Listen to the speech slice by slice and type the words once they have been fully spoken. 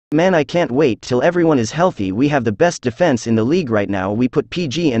Man, I can't wait till everyone is healthy. We have the best defense in the league right now. We put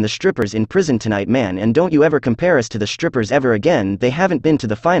PG and the strippers in prison tonight, man, and don't you ever compare us to the strippers ever again. They haven't been to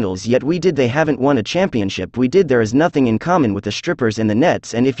the finals yet, we did. They haven't won a championship, we did. There is nothing in common with the strippers and the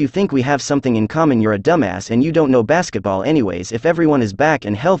Nets, and if you think we have something in common, you're a dumbass and you don't know basketball anyways. If everyone is back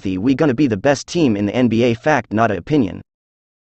and healthy, we gonna be the best team in the NBA. Fact, not a opinion.